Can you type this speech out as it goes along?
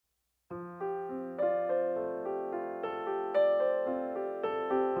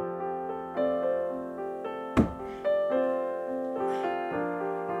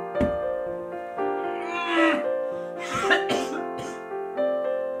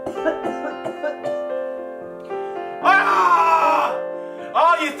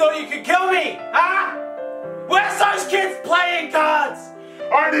money? Huh? Where's those kids playing cards?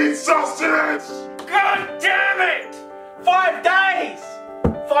 I need sustenance! God damn it! 5 days!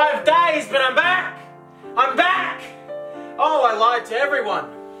 5 days, but I'm back! I'm back! Oh, I lied to everyone.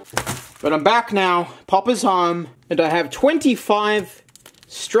 But I'm back now. Papa's home. And I have 25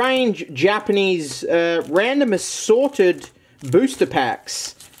 strange Japanese random assorted booster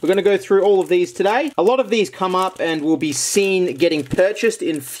packs. We're going to go through all of these today. A lot of these come up and will be seen getting purchased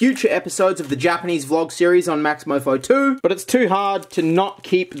in future episodes of the Japanese vlog series on Maximofo 2, but it's too hard to not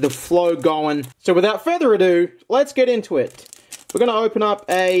keep the flow going. So without further ado, let's get into it. We're going to open up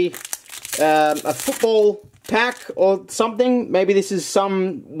a football pack or something. Maybe this is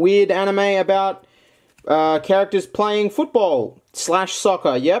some weird anime about characters playing football /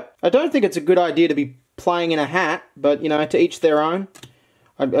 soccer. Yep. I don't think it's a good idea to be playing in a hat, but, you know, to each their own.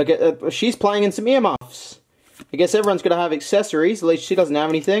 She's playing in some earmuffs. I guess everyone's going to have accessories. At least she doesn't have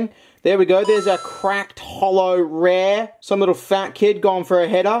anything. There we go. There's a cracked, hollow, rare. Some little fat kid going for a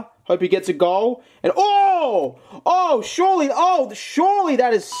header. Hope he gets a goal. And surely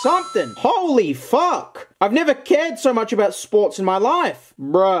that is something. Holy fuck. I've never cared so much about sports in my life.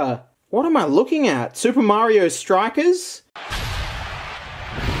 Bruh. What am I looking at? Super Mario Strikers?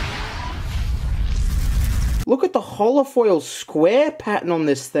 Look at the holofoil square pattern on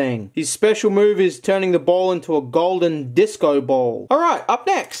this thing. His special move is turning the ball into a golden disco ball. Alright, up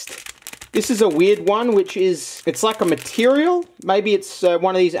next. This is a weird one, which is, it's like a material. Maybe it's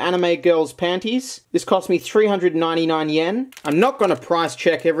one of these anime girls' panties. This cost me 399 yen. I'm not going to price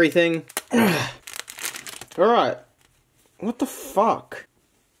check everything. Alright. What the fuck?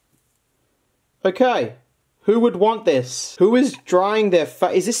 Okay. Who would want this? Who is drying their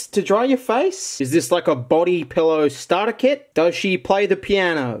face? Is this to dry your face? Is this like a body pillow starter kit? Does she play the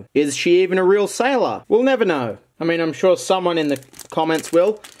piano? Is she even a real sailor? We'll never know. I mean, I'm sure someone in the comments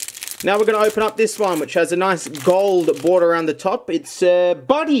will. Now we're going to open up this one, which has a nice gold border around the top. It's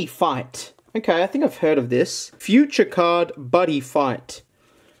Buddy Fight. Okay, I think I've heard of this. Future card Buddy Fight.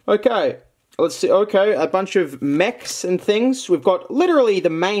 Okay. Let's see, okay, a bunch of mechs and things. We've got literally the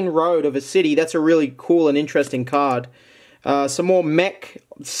main road of a city. That's a really cool and interesting card. Some more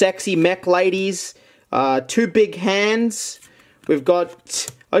sexy mech ladies. 2 big hands. We've got,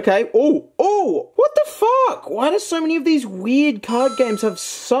 okay, oh, what the fuck? Why do so many of these weird card games have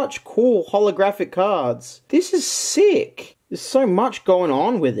such cool holographic cards? This is sick. There's so much going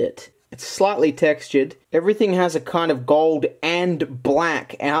on with it. It's slightly textured. Everything has a kind of gold and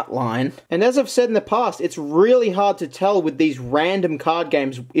black outline. And as I've said in the past, it's really hard to tell with these random card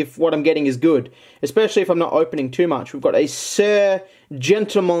games if what I'm getting is good. Especially if I'm not opening too much. We've got a Sir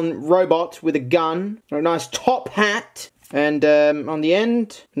Gentleman robot with a gun. A nice top hat. And on the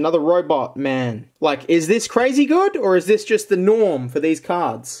end, another robot man. Like, is this crazy good? Or is this just the norm for these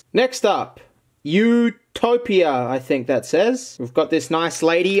cards? Next up. Utopia, I think that says. We've got this nice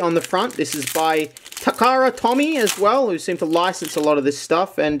lady on the front. This is by Takara Tomy as well, who seem to license a lot of this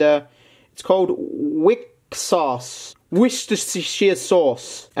stuff. And it's called Wick-Sauce. Worcestershire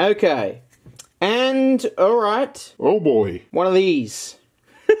sauce. Okay. And, alright. Oh boy. One of these.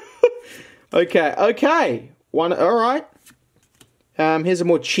 Okay. One, alright. Here's a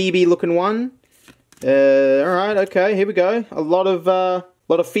more chibi looking one. Alright, okay, here we go. A lot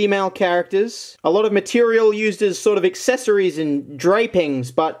of female characters. A lot of material used as sort of accessories and drapings,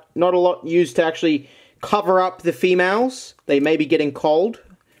 but not a lot used to actually cover up the females. They may be getting cold.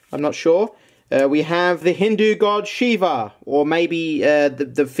 I'm not sure. We have the Hindu god Shiva, or maybe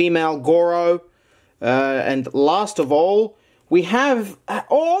the female Goro. And last of all, we have...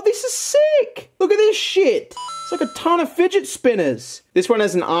 oh, this is sick! Look at this shit! It's like a ton of fidget spinners. This one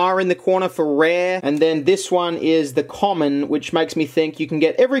has an R in the corner for rare, and then this one is the common, which makes me think you can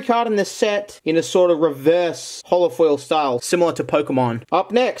get every card in the set in a sort of reverse holofoil style, similar to Pokemon.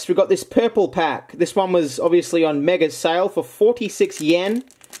 Up next, we've got this purple pack. This one was obviously on mega sale for 46 yen.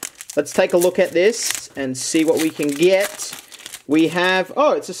 Let's take a look at this and see what we can get. We have...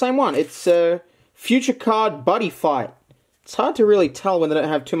 oh, it's the same one. It's Future Card Buddy Fight. It's hard to really tell when they don't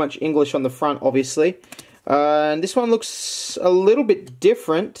have too much English on the front, obviously. And this one looks a little bit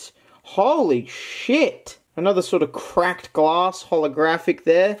different. Holy shit! Another sort of cracked glass holographic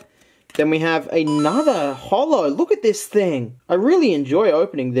there. Then we have another holo. Look at this thing. I really enjoy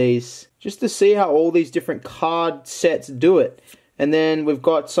opening these, just to see how all these different card sets do it. And then we've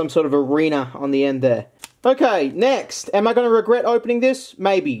got some sort of arena on the end there. Okay, next. Am I going to regret opening this?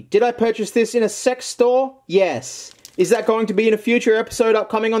 Maybe. Did I purchase this in a sex store? Yes. Is that going to be in a future episode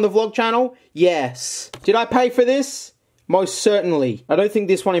upcoming on the vlog channel? Yes. Did I pay for this? Most certainly. I don't think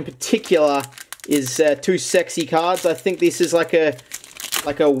this one in particular is 2 sexy cards. I think this is like a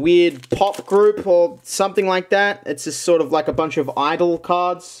like a weird pop group or something like that. It's just sort of like a bunch of idol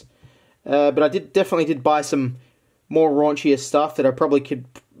cards. But I definitely did buy some more raunchier stuff that I probably could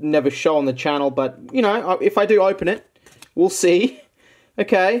never show on the channel. But, you know, if I do open it, we'll see.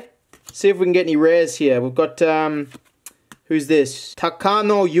 Okay, see if we can get any rares here. We've got, who's this?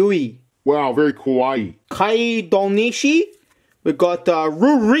 Takano Yui. Wow, very kawaii. Kai Donishi. We've got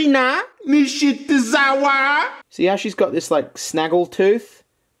Rurina Nishitizawa. See how she's got this like snaggle tooth?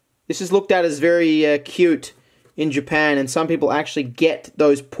 This is looked at as very cute in Japan, and some people actually get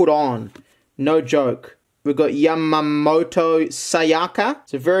those put on. No joke. We've got Yamamoto Sayaka.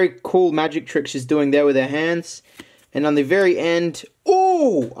 It's a very cool magic trick she's doing there with her hands. And on the very end,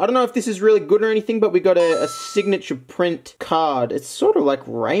 ooh, I don't know if this is really good or anything, but we got a signature print card. It's sort of like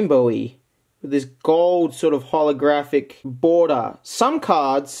rainbowy, with this gold sort of holographic border. Some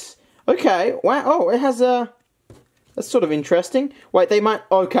cards, okay, wow, oh, it has a, that's sort of interesting. Wait, they might,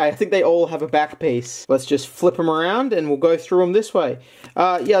 okay, I think they all have a back piece. Let's just flip them around and we'll go through them this way.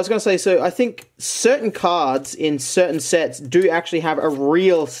 Yeah, I was going to say, so I think certain cards in certain sets do actually have a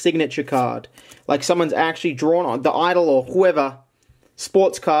real signature card. Like someone's actually drawn on, the idol or whoever,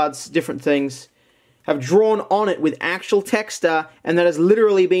 sports cards, different things, have drawn on it with actual texture, and that has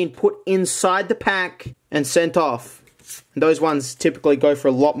literally been put inside the pack and sent off. And those ones typically go for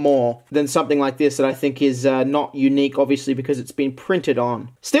a lot more than something like this that I think is not unique, obviously, because it's been printed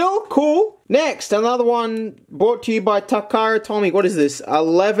on. Still, cool. Next, another one brought to you by Takara Tomy. What is this?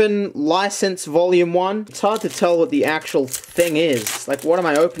 11 License Volume 1. It's hard to tell what the actual thing is. Like, what am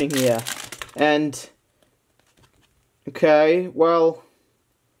I opening here? And, okay, well,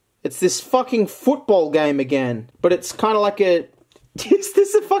 it's this fucking football game again. But it's kind of like a, is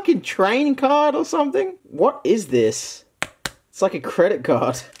this a fucking train card or something? What is this? It's like a credit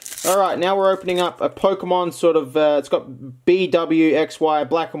card. Alright, now we're opening up a Pokemon sort of, it's got BW, XY,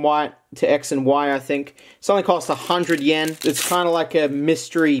 black and white to X and Y, I think. It's only cost 100 yen. It's kind of like a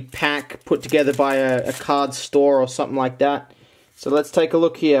mystery pack put together by a card store or something like that. So let's take a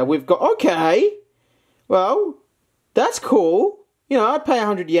look here. We've got, okay, well, that's cool. You know, I'd pay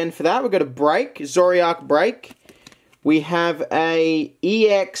 100 yen for that. We've got a break, Zoriark break. We have a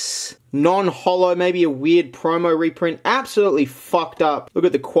EX non-holo, maybe a weird promo reprint. Absolutely fucked up. Look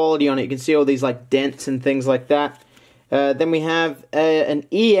at the quality on it. You can see all these like dents and things like that. Then we have an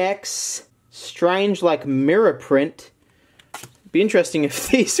EX strange like mirror print. Be interesting if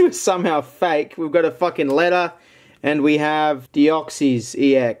these were somehow fake. We've got a fucking letter. And we have Deoxys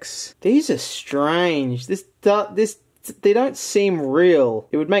EX. These are strange. They don't seem real.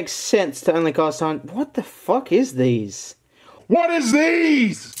 It would make sense to only cost 100. What the fuck is these? What is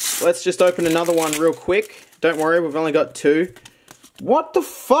these? Let's just open another one real quick. Don't worry, we've only got 2. What the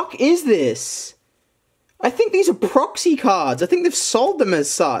fuck is this? I think these are proxy cards. I think they've sold them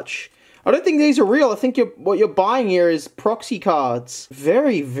as such. I don't think these are real. I think what you're buying here is proxy cards.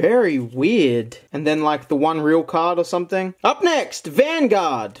 Very, very weird. And then like the one real card or something. Up next,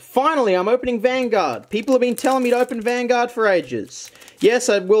 Vanguard. Finally, I'm opening Vanguard. People have been telling me to open Vanguard for ages. Yes,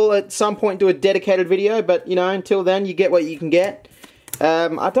 I will at some point do a dedicated video, but you know, until then, you get what you can get.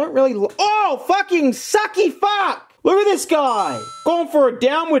 I don't really... Oh, fucking sucky fuck! Look at this guy! Going for a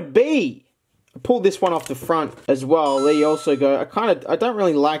downward B. I pulled this one off the front as well. There you also go. I don't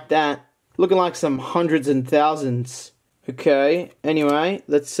really like that. Looking like some hundreds and thousands. Okay, anyway,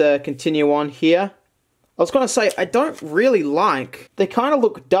 let's continue on here. I was going to say, I don't really like... They kind of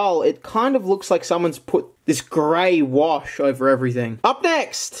look dull. It kind of looks like someone's put this grey wash over everything. Up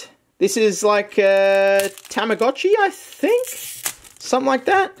next! This is like Tamagotchi, I think? Something like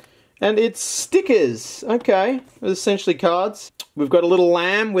that. And it's stickers. Okay, it's essentially cards. We've got a little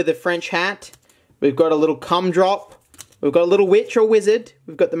lamb with a French hat. We've got a little cum drop. We've got a little witch or wizard.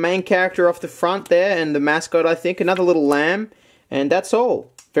 We've got the main character off the front there and the mascot, I think. Another little lamb. And that's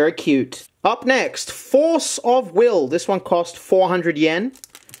all. Very cute. Up next, Force of Will. This one cost 400 yen.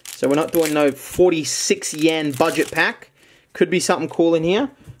 So we're not doing no 46 yen budget pack. Could be something cool in here.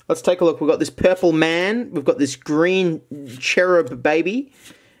 Let's take a look. We've got this purple man. We've got this green cherub baby.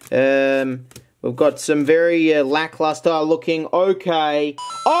 We've got some very lackluster looking, okay,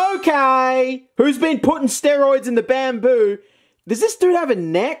 who's been putting steroids in the bamboo? Does this dude have a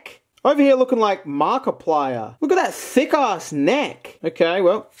neck? Over here looking like Markiplier. Look at that thick ass neck. Okay,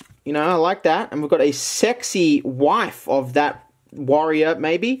 well, you know, I like that. And we've got a sexy wife of that warrior,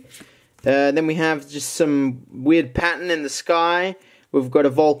 maybe. Then we have just some weird pattern in the sky. We've got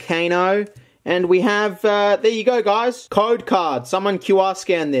a volcano. And we have, there you go, guys. Code card. Someone QR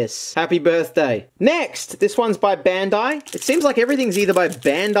scan this. Happy birthday. Next, this one's by Bandai. It seems like everything's either by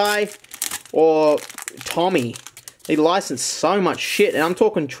Bandai or Tommy. They license so much shit, and I'm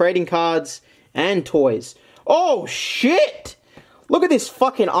talking trading cards and toys. Oh, shit! Look at this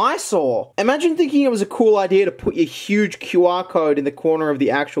fucking eyesore. Imagine thinking it was a cool idea to put your huge QR code in the corner of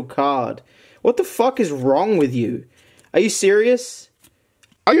the actual card. What the fuck is wrong with you? Are you serious?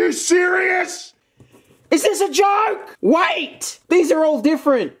 Are you serious? Is this a joke? Wait! These are all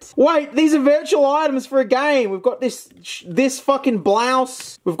different. Wait, these are virtual items for a game. We've got this fucking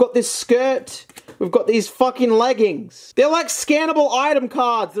blouse. We've got this skirt. We've got these fucking leggings. They're like scannable item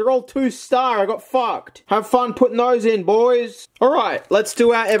cards. They're all 2-star. I got fucked. Have fun putting those in, boys. Alright, let's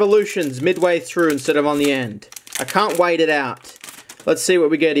do our evolutions midway through instead of on the end. I can't wait it out. Let's see what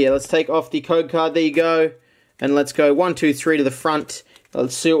we get here. Let's take off the code card. There you go. And let's go 1, 2, 3 to the front.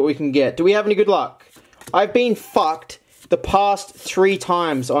 Let's see what we can get. Do we have any good luck? I've been fucked the past 3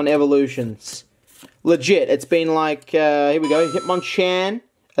 times on evolutions. Legit. It's been like, here we go, Hitmonchan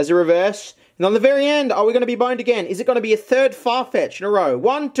as a reverse. And on the very end, are we going to be boned again? Is it going to be a third Farfetch in a row?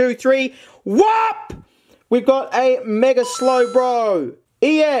 1, 2, 3, whoop! We've got a Mega Slowbro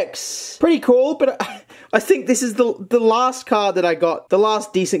EX. Pretty cool, but I think this is the last card that I got. The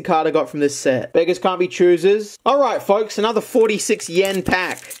last decent card I got from this set. Beggars can't be choosers. Alright, folks, another 46 yen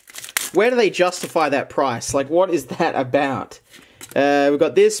pack. Where do they justify that price? Like, what is that about? We've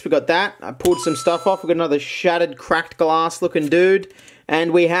got this, we've got that. I pulled some stuff off. We've got another shattered, cracked glass looking dude.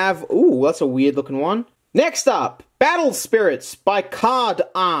 And we have, ooh, that's a weird looking one. Next up, Battle Spirits by Card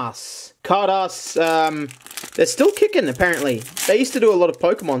Ass. Card Ass, they're still kicking, apparently. They used to do a lot of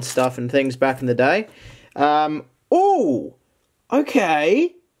Pokemon stuff and things back in the day. Ooh,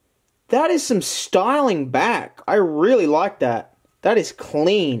 okay. That is some styling back. I really like that. That is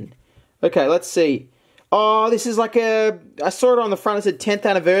clean. Okay, let's see. Oh, this is like a... I saw it on the front. It said 10th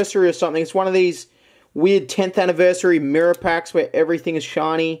anniversary or something. It's one of these weird 10th anniversary mirror packs where everything is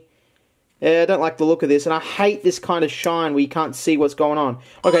shiny. Yeah, I don't like the look of this. And I hate this kind of shine where you can't see what's going on.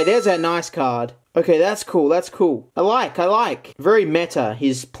 Okay, there's that nice card. Okay, that's cool. That's cool. I like. Very meta.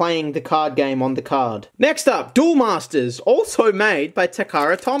 He's playing the card game on the card. Next up, Duel Masters. Also made by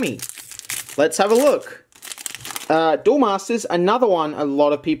Takara Tomy. Let's have a look. Duel Masters, another one a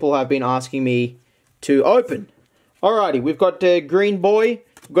lot of people have been asking me to open. Alrighty, we've got a green boy,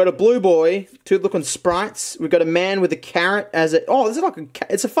 we've got a blue boy, 2 looking sprites, we've got a man with a carrot as a... Oh, this is like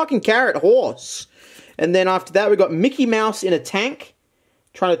it's a fucking carrot horse. And then after that, we've got Mickey Mouse in a tank,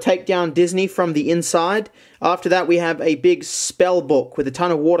 trying to take down Disney from the inside. After that, we have a big spell book with a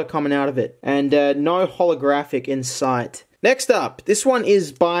ton of water coming out of it. And no holographic in sight. Next up, this one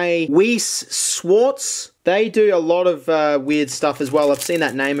is by Weiss Schwarz. They do a lot of weird stuff as well. I've seen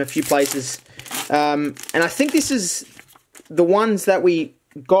that name a few places. And I think this is the ones that we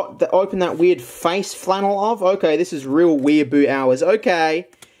got that opened that weird face flannel of. Okay, this is real weeaboo hours. Okay.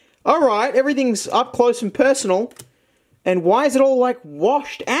 Alright, everything's up close and personal. And why is it all, like,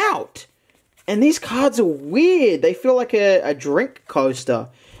 washed out? And these cards are weird. They feel like a drink coaster.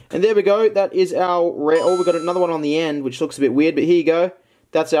 And there we go. That is our rare... Oh, we've got another one on the end, which looks a bit weird. But here you go.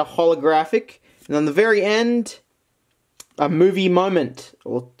 That's our holographic. And on the very end, a movie moment.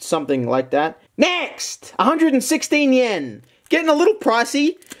 Or something like that. Next! 116 yen. Getting a little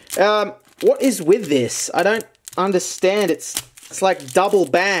pricey. What is with this? I don't understand. It's like double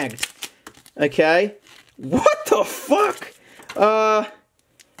bagged. Okay. What the fuck? What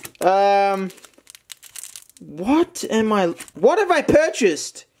have I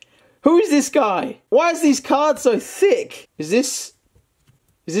purchased? Who is this guy? Why is these cards so thick? Is this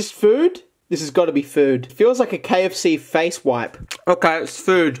food? This has got to be food. It feels like a KFC face wipe. Okay, it's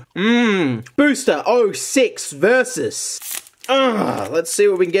food. Booster 06 versus. Let's see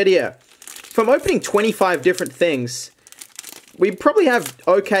what we can get here. If I'm opening 25 different things, we probably have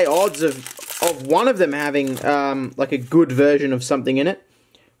okay odds of one of them having like a good version of something in it.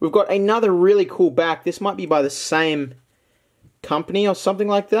 We've got another really cool back. This might be by the same company or something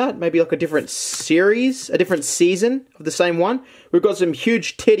like that. Maybe like a different series, a different season of the same one. We've got some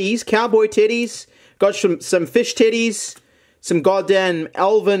huge titties, cowboy titties. Got some fish titties. Some goddamn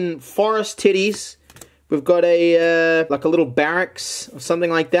elven forest titties. We've got a like a little barracks or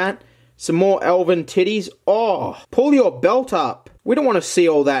something like that. Some more elven titties. Oh, pull your belt up. We don't want to see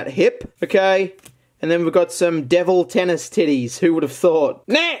all that hip, okay? And then we've got some devil tennis titties. Who would have thought?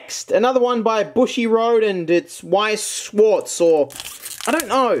 Next! Another one by Bushy Road, and it's Weiss Schwarz, or... I don't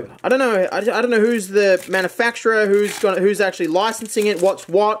know. I don't know who's the manufacturer, who's actually licensing it, what's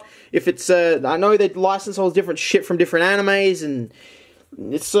what. If it's, I know they license all different shit from different animes, and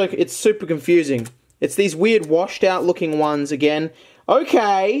it's super confusing. It's these weird washed out looking ones again.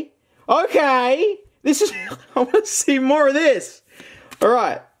 Okay! This is... I want to see more of this.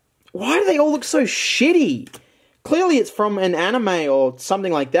 Alright. Why do they all look so shitty? Clearly it's from an anime or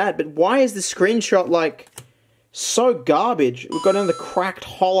something like that, but why is the screenshot, like, so garbage? We've got another cracked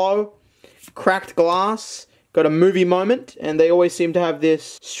holo, cracked glass, got a movie moment, and they always seem to have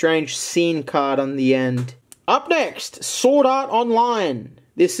this strange scene card on the end. Up next, Sword Art Online.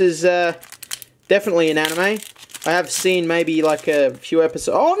 This is definitely an anime. I have seen maybe like a few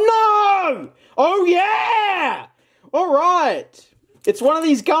episodes. Oh no! Oh yeah! Alright. It's one of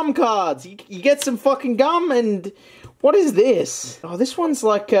these gum cards. You get some fucking gum and... What is this? Oh, this one's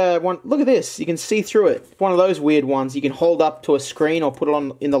like one. Look at this. You can see through it. One of those weird ones you can hold up to a screen or put it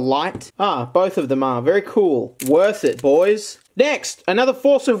on in the light. Ah, both of them are. Very cool. Worth it, boys. Next, another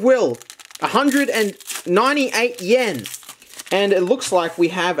Force of Will. 198 yen. And it looks like we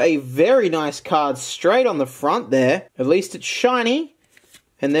have a very nice card straight on the front there. At least it's shiny.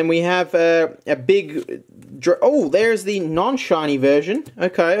 And then we have a big... Oh, there's the non-shiny version.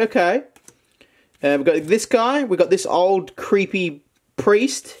 Okay, okay. We've got this guy. We've got this old creepy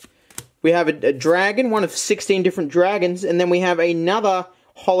priest. We have a dragon, one of 16 different dragons. And then we have another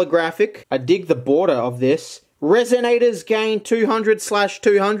holographic. I dig the border of this. Resonators gain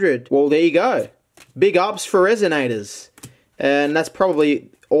 200/200. Well, there you go. Big ups for Resonators. And that's probably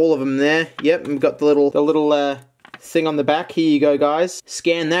all of them there. Yep, we've got the little thing on the back. Here you go, guys.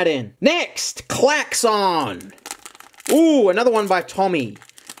 Scan that in. Next, Klaxon. Ooh, another one by Tommy.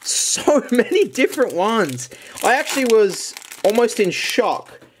 So many different ones. I actually was almost in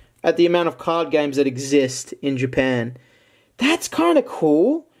shock at the amount of card games that exist in Japan. That's kind of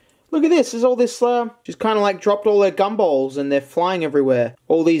cool. Look at this. There's all this, just kind of like dropped all their gumballs and they're flying everywhere.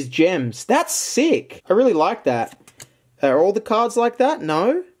 All these gems. That's sick. I really like that. Are all the cards like that?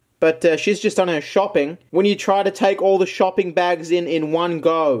 No. But she's just done her shopping. When you try to take all the shopping bags in one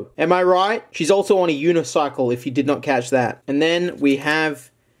go. Am I right? She's also on a unicycle, if you did not catch that. And then we have...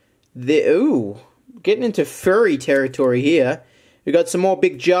 Ooh, getting into furry territory here. We got some more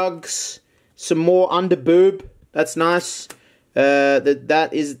big jugs, some more under boob. That's nice.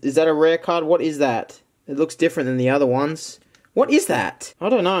 Is that a rare card? What is that? It looks different than the other ones. What is that? I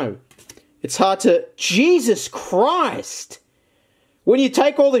don't know. It's hard to... Jesus Christ! When you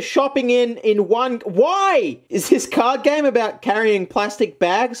take all the shopping in one... Why? Is this card game about carrying plastic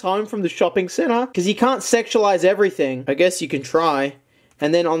bags home from the shopping center? Because you can't sexualize everything. I guess you can try.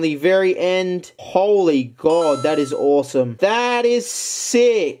 And then on the very end, holy God, that is awesome. That is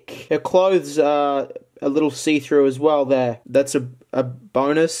sick. Her clothes are a little see-through as well there. That's a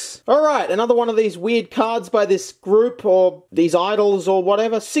bonus. Alright, another one of these weird cards by this group or these idols or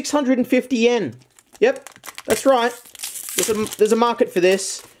whatever. 650 yen. Yep, that's right. There's a market for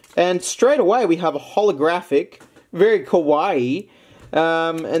this. And straight away we have a holographic. Very kawaii.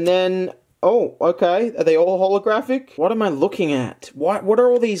 And then... Oh, okay. Are they all holographic? What am I looking at? What are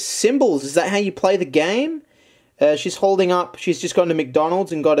all these symbols? Is that how you play the game? She's holding up... She's just gone to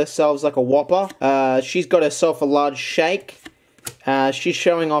McDonald's and got herself like a Whopper. She's got herself a large shake. She's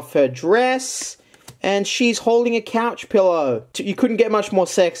showing off her dress. And she's holding a couch pillow. You couldn't get much more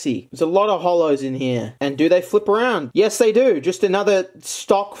sexy. There's a lot of holos in here. And do they flip around? Yes, they do. Just another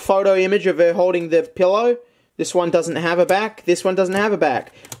stock photo image of her holding the pillow. This one doesn't have a back. This one doesn't have a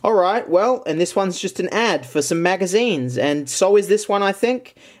back. Alright, well, and this one's just an ad for some magazines. And so is this one, I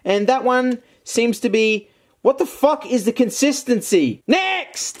think. And that one seems to be... What the fuck is the consistency?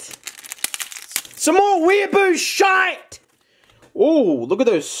 Next! Some more weeaboo shite! Oh, look at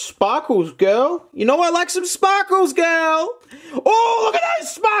those sparkles, girl. You know I like some sparkles, girl. Oh, look at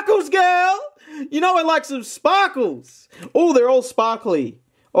those sparkles, girl. You know I like some sparkles. Oh, they're all sparkly.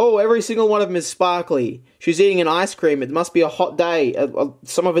 Oh, every single one of them is sparkly. She's eating an ice cream. It must be a hot day.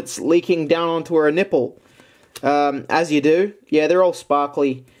 Some of it's leaking down onto her nipple. As you do. Yeah, they're all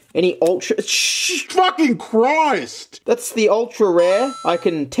sparkly. Any ultra... Shh, fucking Christ! That's the ultra rare. I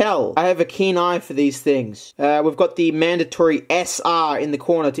can tell. I have a keen eye for these things. We've got the mandatory SR in the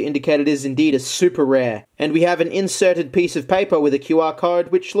corner to indicate it is indeed a super rare. And we have an inserted piece of paper with a QR code,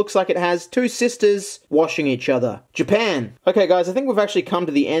 which looks like it has two sisters washing each other. Japan. Okay, guys, I think we've actually come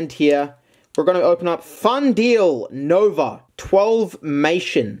to the end here. We're going to open up Fun Deal Nova 12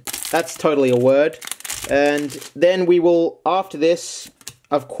 Mation. That's totally a word. And then we will, after this...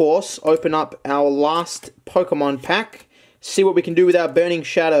 Of course, open up our last Pokemon pack, see what we can do with our Burning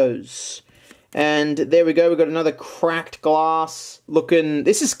Shadows. And there we go, we've got another cracked glass looking...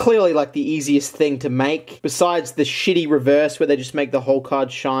 This is clearly like the easiest thing to make, besides the shitty reverse where they just make the whole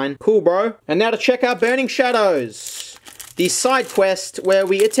card shine. Cool, bro. And now to check out Burning Shadows, the side quest where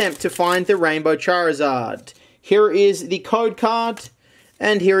we attempt to find the Rainbow Charizard. Here is the code card,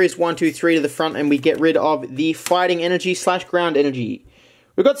 and here is 1, 2, 3 to the front, and we get rid of the Fighting Energy / Ground Energy.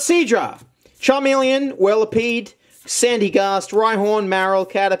 We've got Seadra, Charmeleon, Whirlipede, Sandygast, Rhyhorn, Marill,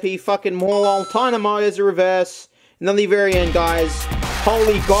 Caterpie, fucking Morlul, Tynamo as a reverse. And then the very end, guys.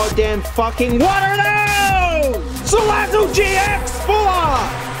 Holy goddamn fucking, what are those? Salazzle GX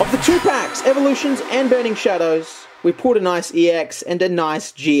Fuller! Of the 2 packs, Evolutions and Burning Shadows, we pulled a nice EX and a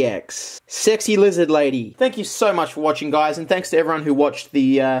nice GX. Sexy Lizard Lady. Thank you so much for watching, guys, and thanks to everyone who watched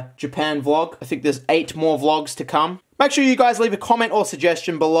the Japan vlog. I think there's 8 more vlogs to come. Make sure you guys leave a comment or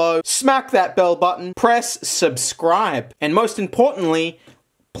suggestion below. Smack that bell button. Press subscribe. And most importantly,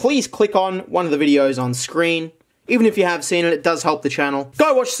 please click on one of the videos on screen. Even if you have seen it, it does help the channel.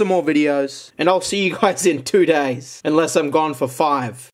 Go watch some more videos. And I'll see you guys in 2 days. Unless I'm gone for 5.